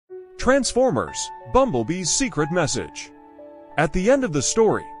Transformers, Bumblebee's secret message. At the end of the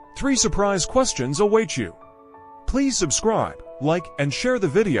story, 3 surprise questions await you. Please subscribe, like, and share the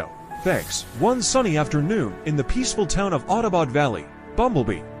video. Thanks. One sunny afternoon in the peaceful town of Autobot Valley,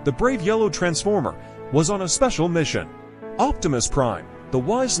 Bumblebee, the brave yellow Transformer, was on a special mission. Optimus Prime, the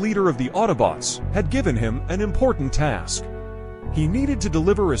wise leader of the Autobots, had given him an important task. He needed to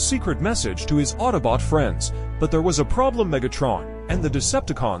deliver a secret message to his Autobot friends, but there was a problem. Megatron and the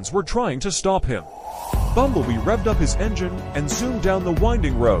Decepticons were trying to stop him. Bumblebee revved up his engine and zoomed down the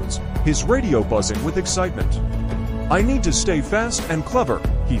winding roads, his radio buzzing with excitement. "I need to stay fast and clever,"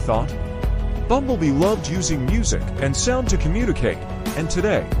 he thought. Bumblebee loved using music and sound to communicate, and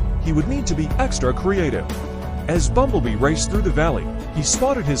today, he would need to be extra creative. As Bumblebee raced through the valley, he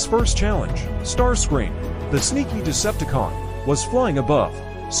spotted his first challenge. Starscream, the sneaky Decepticon, was flying above,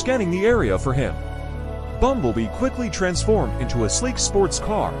 scanning the area for him. Bumblebee quickly transformed into a sleek sports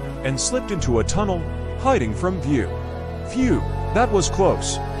car and slipped into a tunnel, hiding from view. "Phew, that was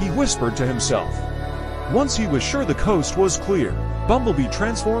close," he whispered to himself. Once he was sure the coast was clear, Bumblebee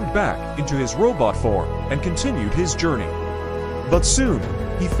transformed back into his robot form and continued his journey. But soon,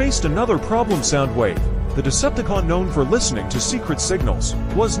 he faced another problem. Soundwave, the Decepticon known for listening to secret signals,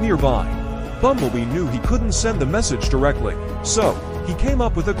 was nearby. Bumblebee knew he couldn't send the message directly, so he came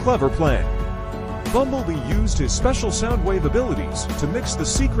up with a clever plan. Bumblebee used his special Soundwave abilities to mix the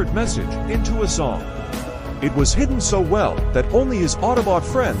secret message into a song. It was hidden so well that only his Autobot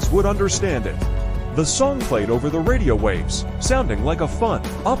friends would understand it. The song played over the radio waves, sounding like a fun,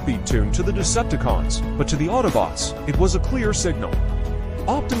 upbeat tune to the Decepticons, but to the Autobots, it was a clear signal.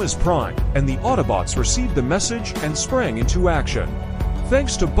 Optimus Prime and the Autobots received the message and sprang into action.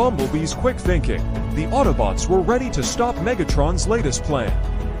 Thanks to Bumblebee's quick thinking, the Autobots were ready to stop Megatron's latest plan.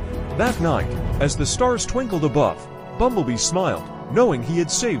 That night, as the stars twinkled above, Bumblebee smiled, knowing he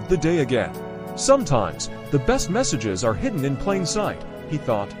had saved the day again. Sometimes, the best messages are hidden in plain sight, he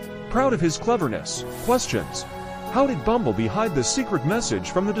thought, proud of his cleverness. Questions: how did Bumblebee hide the secret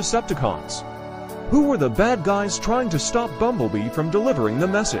message from the Decepticons? Who were the bad guys trying to stop Bumblebee from delivering the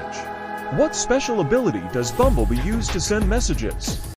message? What special ability does Bumblebee use to send messages?